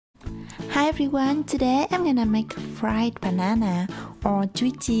Hi everyone, today I'm gonna make fried banana or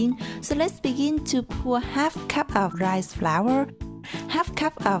Chuoi Chien. So let's begin to pour half cup of rice flour, half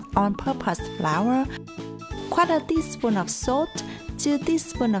cup of all-purpose flour, quarter teaspoon of salt, 2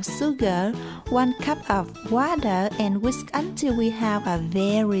 teaspoons of sugar, 1 cup of water, and whisk until we have a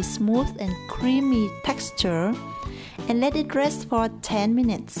very smooth and creamy texture, and let it rest for 10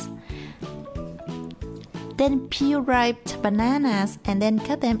 minutes. Then peel ripe bananas and then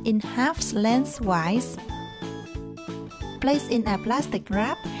cut them in halves lengthwise. Place in a plastic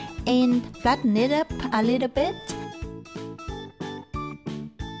wrap and flatten it up a little bit.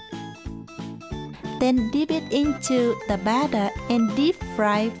 Then dip it into the batter and deep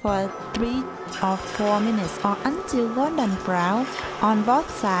fry for 3 or 4 minutes or until golden brown on both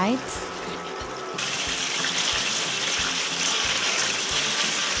sides.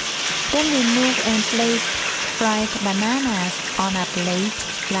 Then remove and place fried bananas on a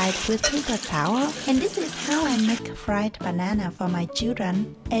plate lined with paper towel. And this is how I make fried banana for my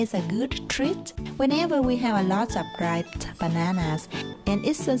children as a good treat whenever we have a lot of ripe bananas. And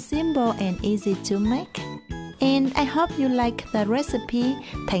it's so simple and easy to make. And I hope you like the recipe.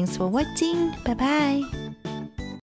 Thanks for watching. Bye bye.